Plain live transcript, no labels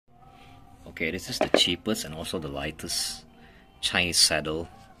Okay, this is the cheapest and also the lightest Chinese saddle.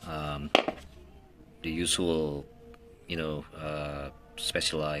 The usual,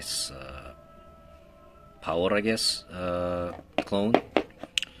 specialized power, I guess, clone.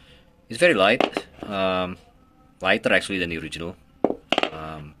 It's very light, lighter actually than the original.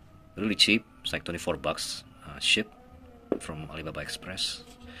 Really cheap. It's like 24 bucks shipped from Alibaba Express.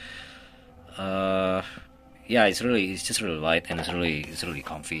 Yeah, it's just really light, and it's really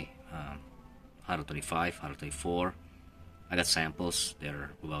comfy. 125, 124. I got samples.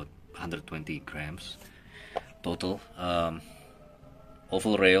 They're about 120 grams total.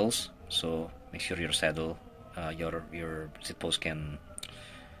 Oval rails, so make sure your saddle, your seat post can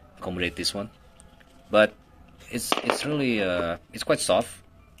accommodate this one. But it's really it's quite soft.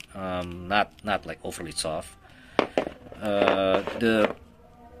 Not like overly soft. The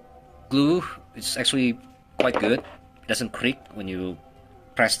glue is actually quite good. It doesn't creak when you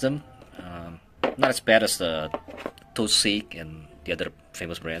press them. Not as bad as the Seek and the other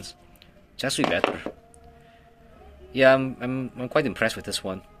famous brands. It's actually better. Yeah, I'm quite impressed with this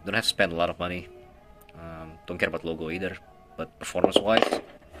one. Don't have to spend a lot of money. Don't care about logo either. But performance-wise,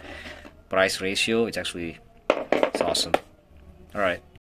 price ratio, it's awesome. All right.